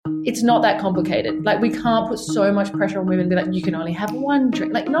it's not that complicated. Like, we can't put so much pressure on women and be like, you can only have one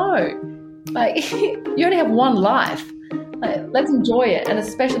drink. Like, no, like you only have one life. Like, let's enjoy it. And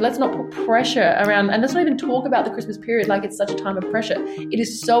especially let's not put pressure around, and let's not even talk about the Christmas period like it's such a time of pressure. It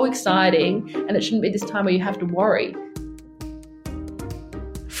is so exciting, and it shouldn't be this time where you have to worry.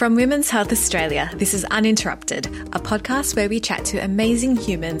 From Women's Health Australia, this is Uninterrupted, a podcast where we chat to amazing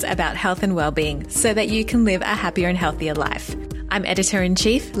humans about health and well-being so that you can live a happier and healthier life. I'm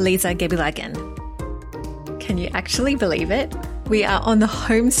Editor-in-Chief, Lisa Gebilagan. Can you actually believe it? We are on the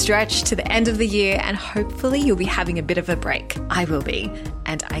home stretch to the end of the year, and hopefully you'll be having a bit of a break. I will be,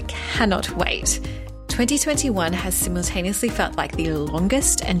 and I cannot wait. 2021 has simultaneously felt like the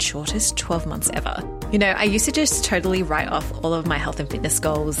longest and shortest 12 months ever. You know, I used to just totally write off all of my health and fitness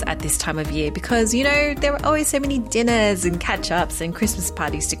goals at this time of year because, you know, there were always so many dinners and catch-ups and Christmas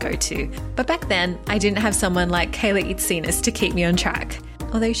parties to go to. But back then, I didn't have someone like Kayla Itsinas to keep me on track.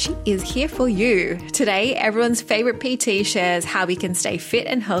 Although she is here for you. Today, everyone's favourite PT shares how we can stay fit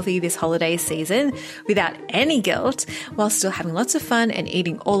and healthy this holiday season without any guilt while still having lots of fun and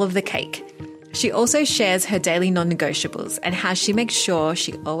eating all of the cake. She also shares her daily non-negotiables and how she makes sure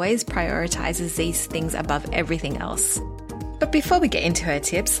she always prioritises these things above everything else. But before we get into her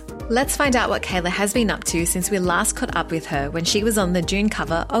tips, let's find out what Kayla has been up to since we last caught up with her when she was on the June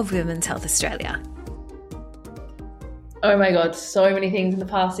cover of Women's Health Australia. Oh my God, so many things in the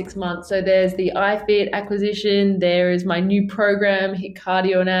past 6 months. So there's the iFit acquisition. There is my new program, Hit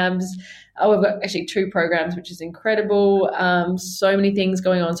Cardio and Abs. Oh, we've got actually 2 programs, which is incredible. So many things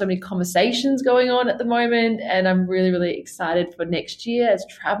going on, so many conversations going on at the moment. And I'm really, really excited for next year as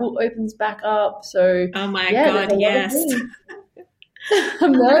travel opens back up. So, oh my God, yes.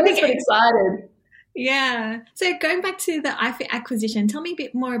 I'm nervous but excited. Yeah. So going back to the iFit acquisition, tell me a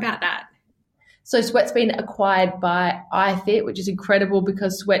bit more about that. So Sweat's been acquired by iFit, which is incredible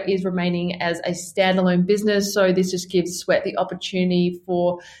because Sweat is remaining as a standalone business. So this just gives Sweat the opportunity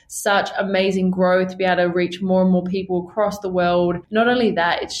for such amazing growth, to be able to reach more and more people across the world. Not only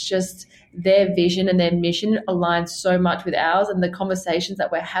that, it's just their vision and their mission aligns so much with ours, and the conversations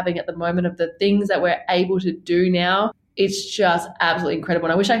that we're having at the moment of the things that we're able to do now. It's just absolutely incredible.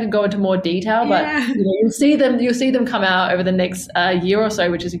 And I wish I could go into more detail, but you'll see them come out over the next year or so,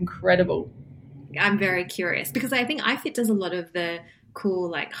 which is incredible. I'm very curious because I think iFit does a lot of the cool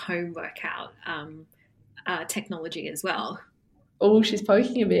like home workout technology as well. Oh, she's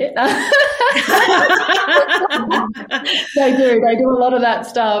poking a bit. They do a lot of that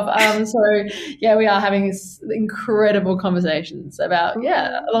stuff. So yeah, we are having incredible conversations about,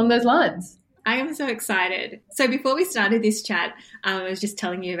 along those lines. I am so excited. So before we started this chat, I was just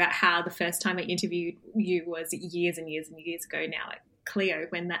telling you about how the first time I interviewed you was years and years and years ago now at Clio,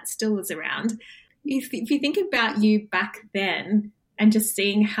 when that still was around. If you think about you back then and just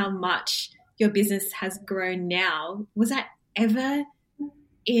seeing how much your business has grown now, was that ever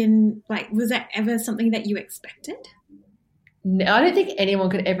something that you expected? No, I don't think anyone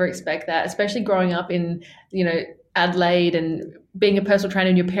could ever expect that, especially growing up in, Adelaide and being a personal trainer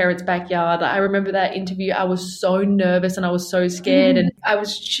in your parents' backyard. I remember that interview. I was so nervous and I was so scared and I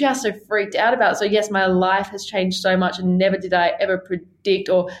was just so freaked out about it. So yes, my life has changed so much, and never did I ever predict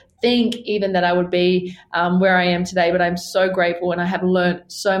or think even that I would be where I am today. But I'm so grateful, and I have learned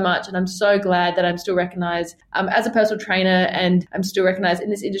so much, and I'm so glad that I'm still recognized as a personal trainer, and I'm still recognized in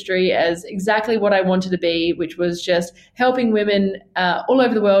this industry as exactly what I wanted to be, which was just helping women all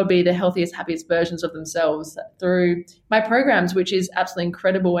over the world be the healthiest, happiest versions of themselves through my programs, which is absolutely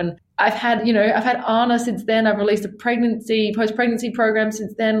incredible. And I've had Anna since then. I've released a post-pregnancy program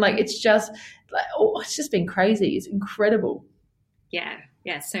since then. Like, it's just been crazy. It's incredible.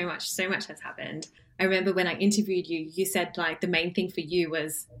 Yeah, so much has happened. I remember when I interviewed you, you said like the main thing for you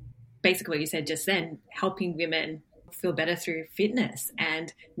was basically what you said just then, helping women feel better through fitness.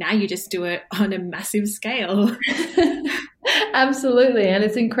 And now you just do it on a massive scale. Absolutely. And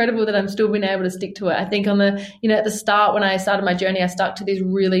it's incredible that I'm still being able to stick to it. I think at the start, when I started my journey, I stuck to these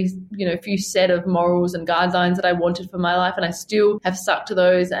really, few set of morals and guidelines that I wanted for my life. And I still have stuck to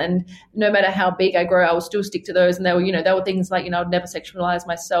those. And no matter how big I grow, I will still stick to those. And they were things like, I'd never sexualize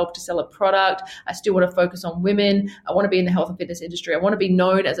myself to sell a product. I still want to focus on women. I want to be in the health and fitness industry. I want to be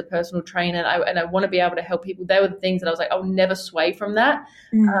known as a personal trainer, and I want to be able to help people. They were the things that I was like, I'll never sway from that.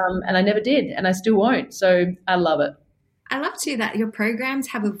 And I never did. And I still won't. So I love it. I love too that your programs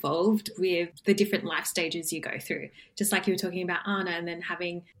have evolved with the different life stages you go through. Just like you were talking about Anna, and then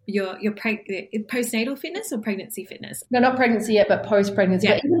having your postnatal fitness or pregnancy fitness. No, not pregnancy yet, but post-pregnancy.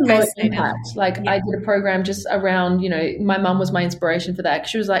 Yeah, but even low impact. Like I did a program just around, you know, my mum was my inspiration for that.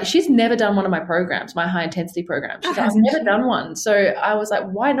 She was like, she's never done one of my programs, my high intensity program. She's like, I've never done one. So I was like,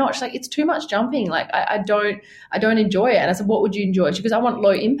 why not? She's like, it's too much jumping. Like I don't enjoy it. And I said, what would you enjoy? She goes, I want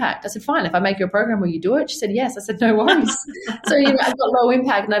low impact. I said, fine. If I make you a program, will you do it? She said, yes. I said, no worries. So, you know, I've got low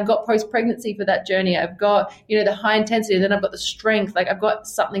impact and I've got post-pregnancy for that journey. I've got, you know, the high intensity, and then I've got the strength. Like I've got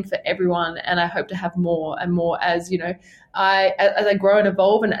something for everyone, and I hope to have more and more as, you know, as I grow and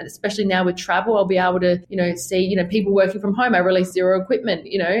evolve, and especially now with travel, I'll be able to, you know, see, you know, people working from home. I release zero equipment,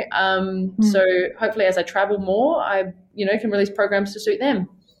 you know, so hopefully as I travel more, I, you know, can release programs to suit them.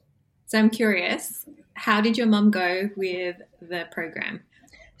 So I'm curious, how did your mum go with the program?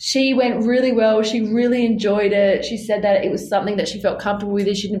 She went really well. She really enjoyed it. She said that it was something that she felt comfortable with.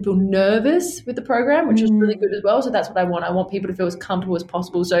 She didn't feel nervous with the program, which was really good as well. So that's what I want. I want people to feel as comfortable as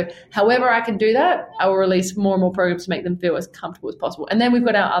possible. So however I can do that, I will release more and more programs to make them feel as comfortable as possible. And then we've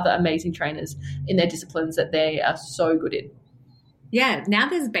got our other amazing trainers in their disciplines that they are so good in. Yeah, now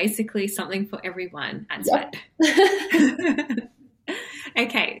there's basically something for everyone at Sweat.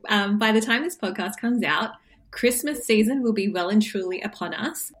 Okay, by the time this podcast comes out, Christmas season will be well and truly upon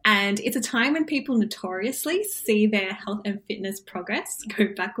us, and it's a time when people notoriously see their health and fitness progress go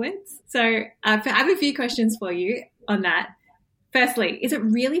backwards. So I have a few questions for you on that. Firstly, is it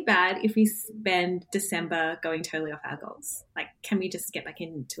really bad if we spend December going totally off our goals? Like, can we just get back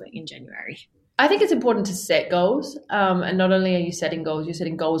into it in January? I think it's important to set goals, and not only are you setting goals, you're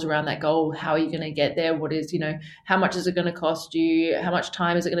setting goals around that goal. How are you going to get there? What is, you know, how much is it going to cost you? How much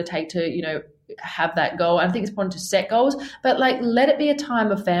time is it going to take to, you know, have that goal? I think it's important to set goals, but like let it be a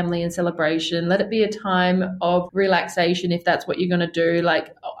time of family and celebration. Let it be a time of relaxation if that's what you're going to do.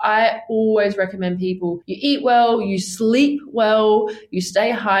 Like I always recommend people, you eat well, you sleep well, you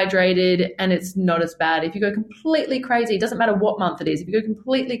stay hydrated, and it's not as bad. If you go completely crazy, it doesn't matter what month it is. If you go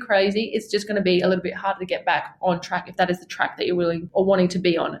completely crazy, it's just going to be a little bit harder to get back on track if that is the track that you're willing or wanting to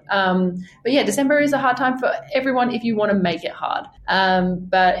be on. But yeah, December is a hard time for everyone if you want to make it hard.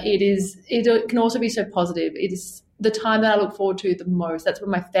 But it can also be so positive. It is the time that I look forward to the most. That's when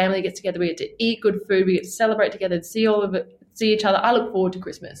my family gets together. We get to eat good food. We get to celebrate together and see each other. I look forward to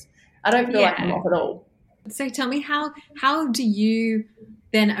Christmas. I don't feel like I'm off at all. So tell me, how do you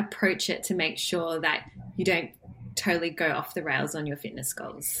then approach it to make sure that you don't totally go off the rails on your fitness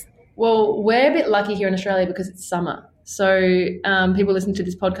goals? Well, we're a bit lucky here in Australia because it's summer. So people listen to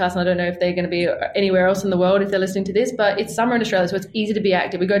this podcast, and I don't know if they're going to be anywhere else in the world if they're listening to this, but it's summer in Australia, so it's easy to be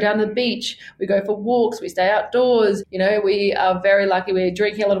active. We go down to the beach, we go for walks, we stay outdoors. You know, we are very lucky. We're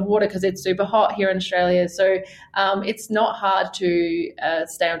drinking a lot of water because it's super hot here in Australia. So it's not hard to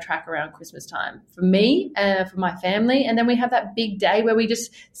stay on track around Christmas time for me, for my family. And then we have that big day where we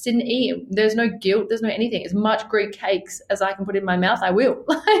just sit and eat. There's no guilt. There's no anything. As much Greek cakes as I can put in my mouth, I will.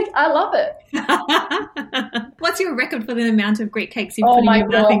 Like, I love it. What's your record for the amount of Greek cakes you put in your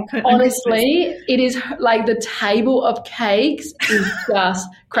mouth? Honestly, it is like the table of cakes is just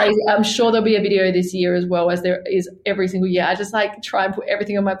crazy. I'm sure there'll be a video this year as well, as there is every single year. I just like try and put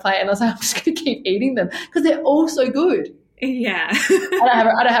everything on my plate, and I was like, I'm just going to keep eating them because they're all so good. Yeah.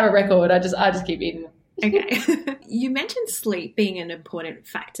 I don't have a record. I just keep eating them. Okay. You mentioned sleep being an important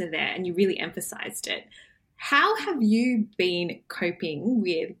factor there, and you really emphasized it. How have you been coping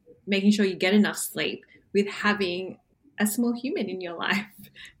with making sure you get enough sleep with having a small human in your life?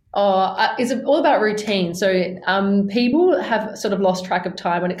 It's all about routine. So people have sort of lost track of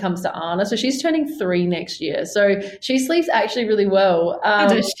time when it comes to Anna. So she's turning 3 next year. So she sleeps actually really well.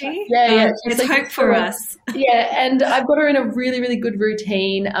 Does she? Yeah. It's hope for us. Yeah, and I've got her in a really, really good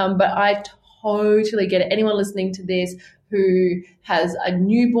routine. But I totally get it. Anyone listening to this who has a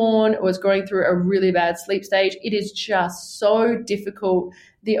newborn or is going through a really bad sleep stage, it is just so difficult.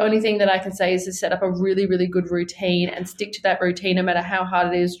 The only thing that I can say is to set up a really, really good routine and stick to that routine no matter how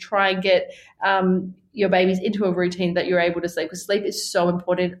hard it is. Try and get your babies into a routine that you're able to sleep, because sleep is so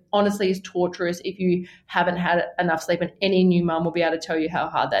important. Honestly, it's torturous if you haven't had enough sleep, and any new mum will be able to tell you how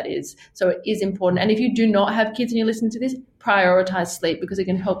hard that is. So it is important. And if you do not have kids and you're listening to this, prioritize sleep, because it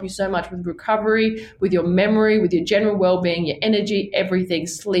can help you so much with recovery, with your memory, with your general well-being, your energy, everything.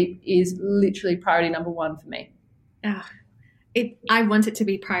 Sleep is literally priority number 1 for me. I want it to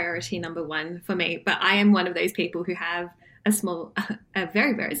be priority number 1 for me, but I am one of those people who have a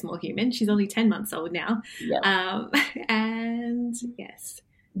very, very small human. She's only 10 months old now. Yeah. And yes,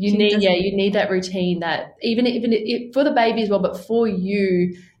 You need that routine, that even for the baby as well, but for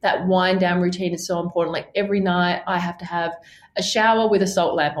you, that wind down routine is so important. Like every night I have to have a shower with a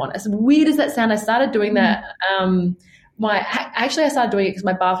salt lamp on. As weird as that sounds, I started doing that. I started doing it because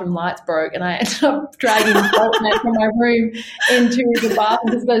my bathroom lights broke, and I ended up dragging the salt lamp from my room into the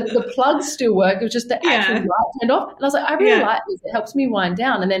bathroom because the plugs still work. It was just the actual light turned off, and I was like, I really like this. It helps me wind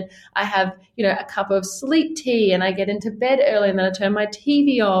down. And then I have a cup of sleep tea, and I get into bed early, and then I turn my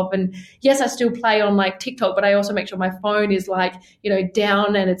TV off. And yes, I still play on like TikTok, but I also make sure my phone is like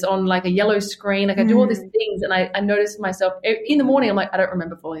down and it's on like a yellow screen. Like I do all these things, and I notice myself in the morning. I'm like, I don't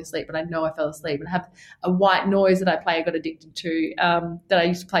remember falling asleep, but I know I fell asleep. And I have a white noise that I play. I got addicted to that I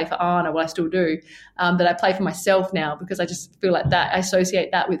used to play for Anna. Well, I still do. That I play for myself now because I just feel like that I associate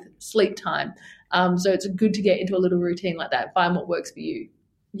that with sleep time. So it's good to get into a little routine like that. Find what works for you.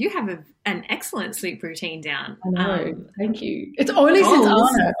 You have an excellent sleep routine down. I know. Thank you. It's only since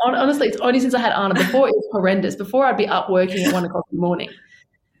Anna. Honestly, it's only since I had Anna. Before it was horrendous. Before I'd be up working at 1 o'clock in the morning.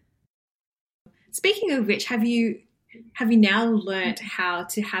 Speaking of which, have you now learnt how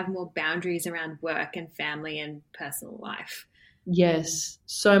to have more boundaries around work and family and personal life? Yes,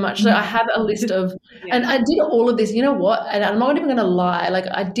 so much. So I have a list of, and I did all of this, you know what? And I'm not even going to lie. Like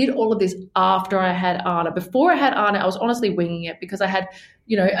I did all of this after I had Anna. Before I had Anna, I was honestly winging it because I had,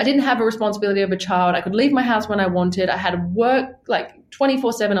 I didn't have a responsibility of a child. I could leave my house when I wanted. I had work like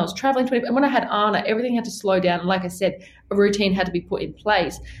 24/7. I was traveling and when I had Anna, everything had to slow down. And like I said, a routine had to be put in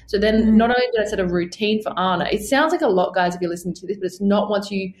place. So then not only did I set a routine for Anna, it sounds like a lot, guys, if you're listening to this, but it's not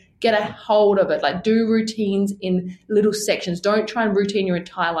once you get a hold of it. Like do routines in little sections. Don't try and routine your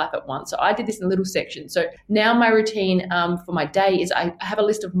entire life at once. So I did this in little sections. So now my routine for my day is I have a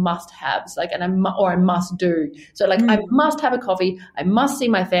list of must-haves, like, and I must do. So like I must have a coffee. I must see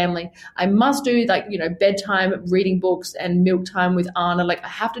my family. I must do like, bedtime reading books and milk time with Anna. Like I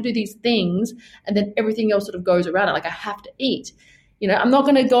have to do these things, and then everything else sort of goes around it. Like I have to eat. I'm not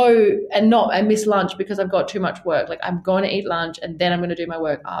going to go and miss lunch because I've got too much work. Like I'm going to eat lunch and then I'm going to do my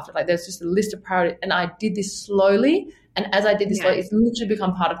work after. Like there's just a list of priorities, and I did this slowly. And as I did this slowly, it's literally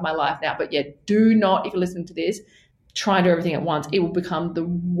become part of my life now. But do not, if you're listening to this, try and do everything at once. It will become the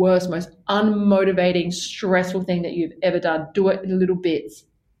worst, most unmotivating, stressful thing that you've ever done. Do it in little bits.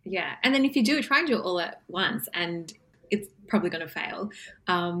 Yeah. And then if you do it, try and do it all at once, and it's probably going to fail.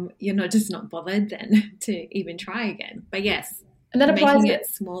 You're not bothered then to even try again. But yes. And that applies making it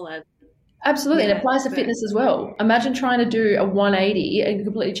smaller. Absolutely. It applies to fitness as well. Imagine trying to do a 180 and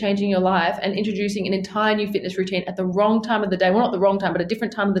completely changing your life and introducing an entire new fitness routine at the wrong time of the day. Well, not the wrong time, but a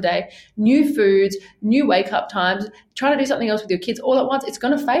different time of the day. New foods, new wake up times, trying to do something else with your kids all at once. It's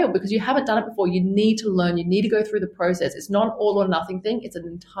going to fail because you haven't done it before. You need to learn. You need to go through the process. It's not an all or nothing thing. It's an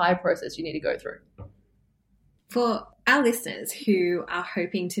entire process you need to go through. For our listeners who are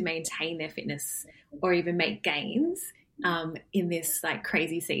hoping to maintain their fitness or even make gains in this like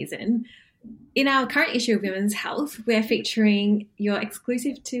crazy season, in our current issue of Women's Health, we're featuring your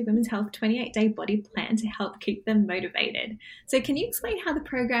exclusive to Women's Health 28-day body plan to help keep them motivated. So can you explain how the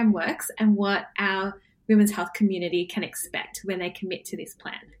program works and what our Women's Health community can expect when they commit to this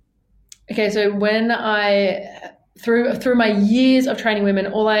plan? Okay, so when through my years of training women,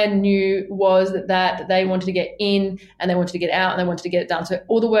 all I knew was that they wanted to get in and they wanted to get out and they wanted to get it done. So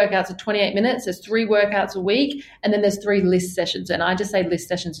all the workouts are 28 minutes. There's 3 workouts a week, and then there's 3 list sessions. And I just say list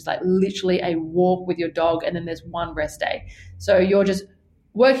sessions is like literally a walk with your dog, and then there's 1 rest day. So you're just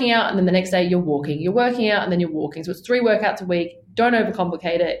working out, and then the next day you're walking. You're working out, and then you're walking. So it's 3 workouts a week. Don't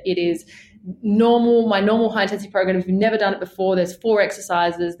overcomplicate it. It is my normal high intensity program. If you've never done it before, there's 4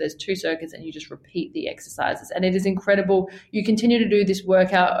 exercises, there's 2 circuits, and you just repeat the exercises. And it is incredible. You continue to do this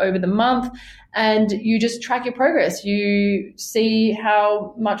workout over the month, and you just track your progress. You see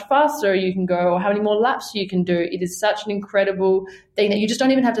how much faster you can go or how many more laps you can do. It is such an incredible thing that you just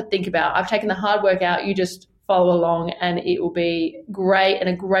don't even have to think about. I've taken the hard work out. You just follow along, and it will be great and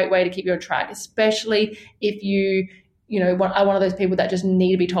a great way to keep you on track, especially if you are one of those people that just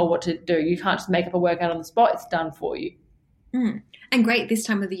need to be told what to do. You can't just make up a workout on the spot. It's done for you. And great this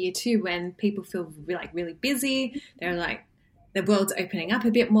time of the year too, when people feel really busy. They're like, the world's opening up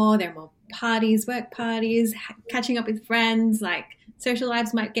a bit more. There are more parties, work parties, catching up with friends. Like social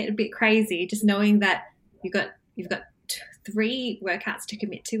lives might get a bit crazy. Just knowing that you've got 3 workouts to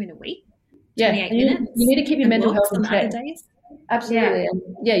commit to in a week. Yeah, 28 minutes. You need to keep your mental health in check. Absolutely.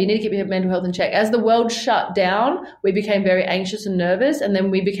 Yeah, you need to keep your mental health in check. As the world shut down, we became very anxious and nervous, and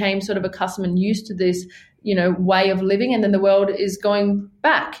then we became sort of accustomed and used to this, way of living, and then the world is going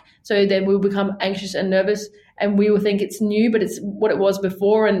back. So then we'll become anxious and nervous, and we will think it's new, but it's what it was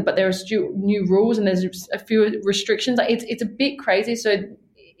before, but there are still new rules and there's a few restrictions. It's a bit crazy. So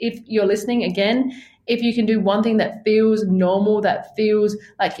if you're listening again, if you can do one thing that feels normal, that feels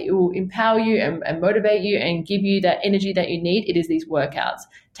like it will empower you and motivate you and give you that energy that you need, it is these workouts.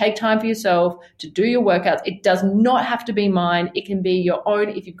 Take time for yourself to do your workouts. It does not have to be mine. It can be your own.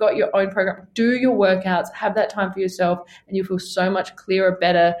 If you've got your own program, do your workouts, have that time for yourself, and you'll feel so much clearer,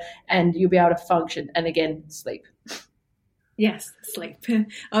 better, and you'll be able to function. And again, sleep. Yes, sleep.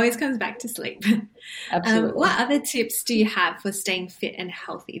 Always comes back to sleep. Absolutely. What other tips do you have for staying fit and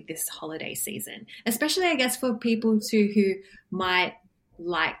healthy this holiday season? Especially, I guess, for people too who might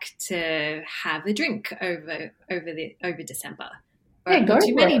like to have a drink over December. Yeah, go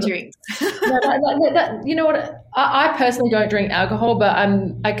too many drinks. You know what? I personally don't drink alcohol, but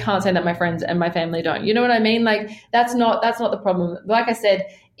I can't say that my friends and my family don't. You know what I mean? Like that's not the problem. Like I said,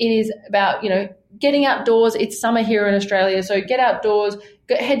 it is about, getting outdoors. It's summer here in Australia, so get outdoors,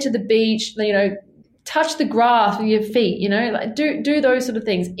 head to the beach, touch the grass with your feet, like do those sort of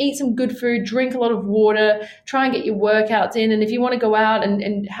things. Eat some good food, drink a lot of water, try and get your workouts in. And if you want to go out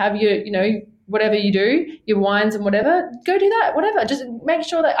and have your, whatever you do, your wines and whatever, go do that, whatever. Just make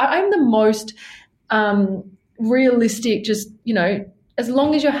sure that I'm the most realistic, just, as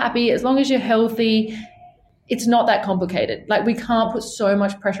long as you're happy, as long as you're healthy, it's not that complicated. Like we can't put so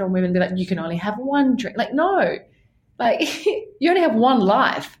much pressure on women and be like, you can only have one drink. Like, no, like you only have one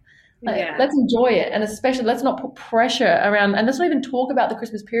life. Like, let's enjoy it. And especially let's not put pressure around, and let's not even talk about the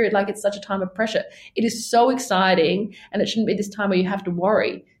Christmas period like it's such a time of pressure. It is so exciting, and it shouldn't be this time where you have to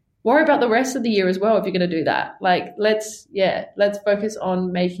worry about the rest of the year as well if you're going to do that. Like let's focus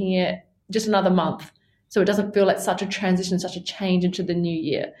on making it just another month so it doesn't feel like such a transition, such a change into the new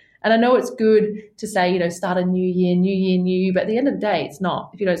year. And I know it's good to say, start a new year, new you, but at the end of the day, it's not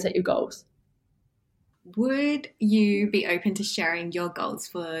if you don't set your goals. Would you be open to sharing your goals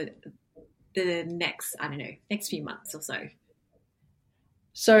for the next few months or so?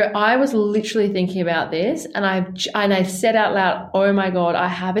 So I was literally thinking about this, and I said out loud, oh my God, I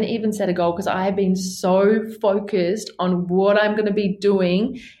haven't even set a goal because I have been so focused on what I'm going to be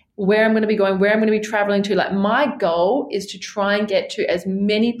doing, where I'm going to be going, where I'm going to be traveling to. Like my goal is to try and get to as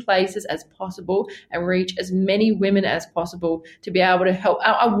many places as possible and reach as many women as possible to be able to help.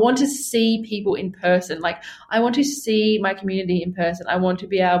 I want to see people in person. Like I want to see my community in person. I want to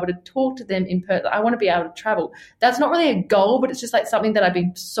be able to talk to them in person. I want to be able to travel. That's not really a goal, but it's just like something that I've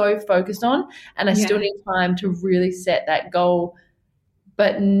been so focused on, and I still need time to really set that goal.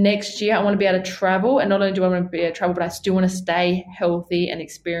 But next year I want to be able to travel, and not only do I want to be able to travel, but I still want to stay healthy and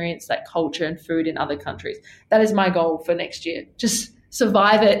experience that culture and food in other countries. That is my goal for next year. Just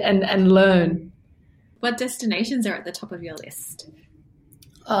survive it and learn. What destinations are at the top of your list?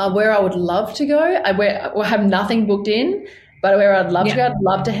 Where I would love to go, I have nothing booked in, but where I'd love to go, I'd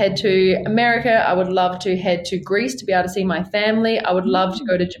love to head to America. I would love to head to Greece to be able to see my family. I would love to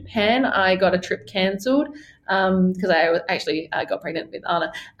go to Japan. I got a trip cancelled because I got pregnant with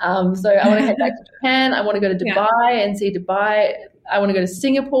Anna. So I want to head back to Japan. I want to go to Dubai and see Dubai. I want to go to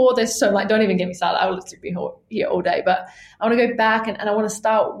Singapore. There's so don't even get me started. I will just be here all day. But I want to go back and I want to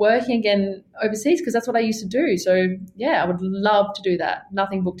start working again overseas because that's what I used to do. So I would love to do that.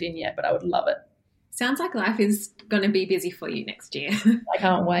 Nothing booked in yet, but I would love it. Sounds like life is going to be busy for you next year. I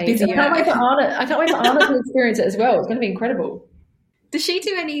can't wait. I can't wait for Anna to experience it as well. It's going to be incredible. Does she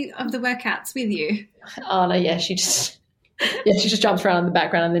do any of the workouts with you? Anna, she just jumps around in the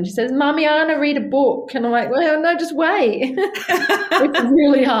background and then she says, Mommy, I want to read a book. And I'm like, well, no, just wait. It's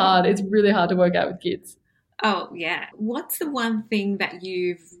really hard. It's really hard to work out with kids. Oh, yeah. What's the one thing that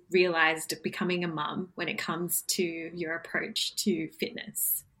you've realised becoming a mum when it comes to your approach to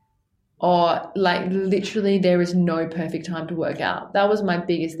fitness? Or like literally there is no perfect time to work out. That was my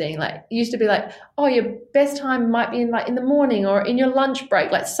biggest thing. Like it used to be like, oh, your best time might be in the morning or in your lunch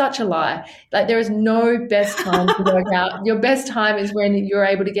break. Like such a lie. Like there is no best time to work out. Your best time is when you're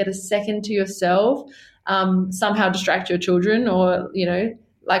able to get a second to yourself, somehow distract your children or,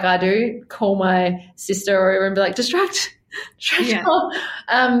 like I do, call my sister or and be like, distract her,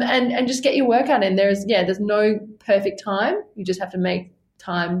 and just get your workout in. There's no perfect time. You just have to make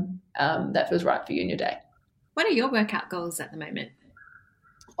time that feels right for you in your day. What are your workout goals at the moment?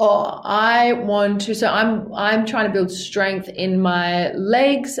 I want to. So I'm trying to build strength in my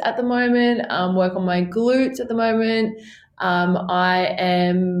legs at the moment. Work on my glutes at the moment. I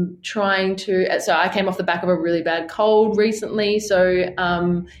am trying to. So I came off the back of a really bad cold recently. So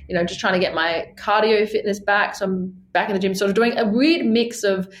just trying to get my cardio fitness back. So I'm back in the gym, sort of doing a weird mix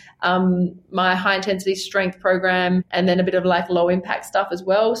of my high intensity strength program and then a bit of like low impact stuff as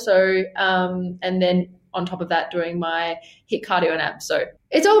well. So and then on top of that, doing my HIIT cardio and abs. So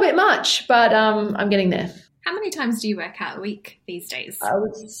it's all a bit much, but I'm getting there. How many times do you work out a week these days? I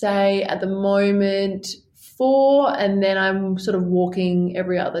would say at the moment 4, and then I'm sort of walking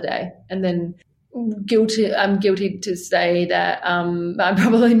every other day. And then I'm guilty to say that I'm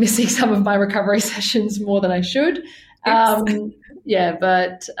probably missing some of my recovery sessions more than I should. Yes.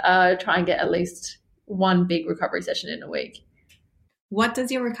 But try and get at least one big recovery session in a week. What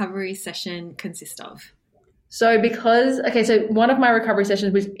does your recovery session consist of? So one of my recovery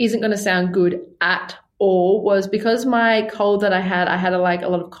sessions, which isn't going to sound good at all, was because my cold that I had a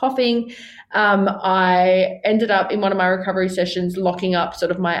lot of coughing. I ended up in one of my recovery sessions locking up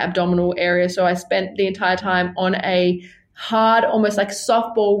sort of my abdominal area. So I spent the entire time on a hard, almost like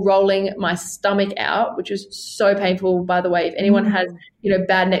softball, rolling my stomach out, which is so painful, by the way. If anyone has,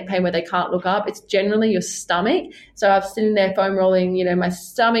 bad neck pain where they can't look up, it's generally your stomach. So I was sitting there foam rolling, my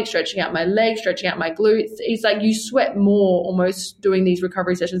stomach, stretching out my legs, stretching out my glutes. It's like you sweat more almost doing these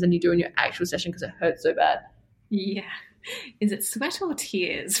recovery sessions than you do in your actual session because it hurts so bad. Yeah. Is it sweat or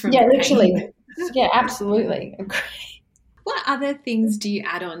tears from literally. Yeah, absolutely. What other things do you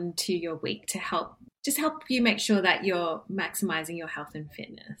add on to your week to help you make sure that you're maximizing your health and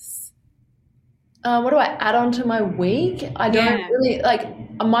fitness? What do I add on to my week? I don't really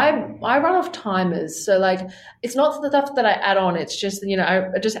I run off timers. So it's not the stuff that I add on. It's just,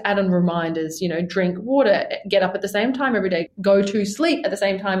 I just add on reminders, drink water, get up at the same time every day, go to sleep at the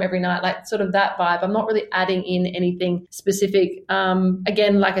same time every night, like sort of that vibe. I'm not really adding in anything specific.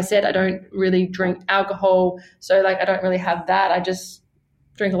 Again, like I said, I don't really drink alcohol. So I don't really have that. I just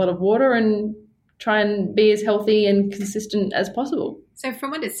drink a lot of water and try and be as healthy and consistent as possible. So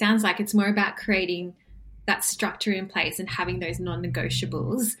from what it sounds like, it's more about creating that structure in place and having those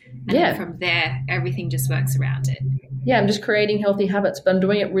non-negotiables. And then from there, everything just works around it. Yeah, I'm just creating healthy habits, but I'm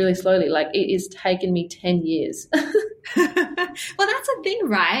doing it really slowly. It has taken me 10 years. Well, that's the thing,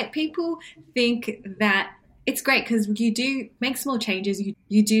 right? People think that it's great because you do make small changes,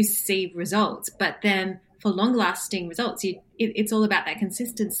 you do see results, but then for long-lasting results, it's all about that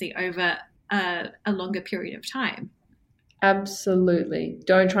consistency over a longer period of time. Absolutely.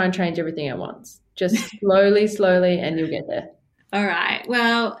 Don't try and change everything at once. Just slowly, and you'll get there. All right.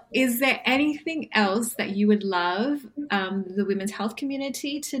 Well, is there anything else that you would love the women's health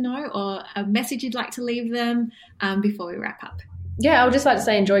community to know, or a message you'd like to leave them before we wrap up? Yeah, I would just like to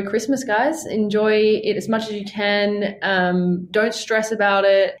say enjoy Christmas, guys. Enjoy it as much as you can. Don't stress about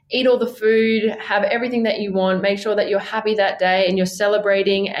it. Eat all the food. Have everything that you want. Make sure that you're happy that day and you're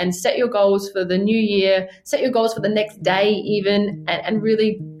celebrating, and set your goals for the new year. Set your goals for the next day even, and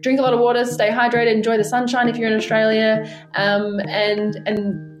really drink a lot of water, stay hydrated, enjoy the sunshine if you're in Australia,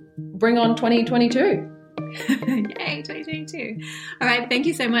 and bring on 2022. Yay, 2022. All right. Thank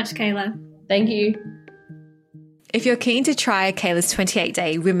you so much, Kayla. Thank you. If you're keen to try Kayla's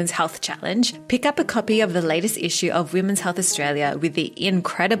 28-day Women's Health Challenge, pick up a copy of the latest issue of Women's Health Australia with the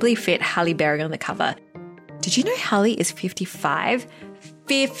incredibly fit Halle Berry on the cover. Did you know Halle is 55?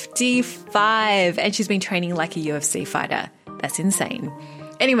 55! And she's been training like a UFC fighter. That's insane.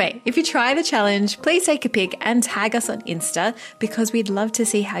 Anyway, if you try the challenge, please take a pic and tag us on Insta because we'd love to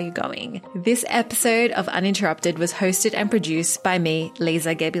see how you're going. This episode of Uninterrupted was hosted and produced by me,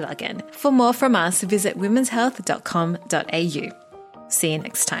 Lisa Gebilagan. For more from us, visit womenshealth.com.au. See you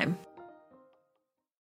next time.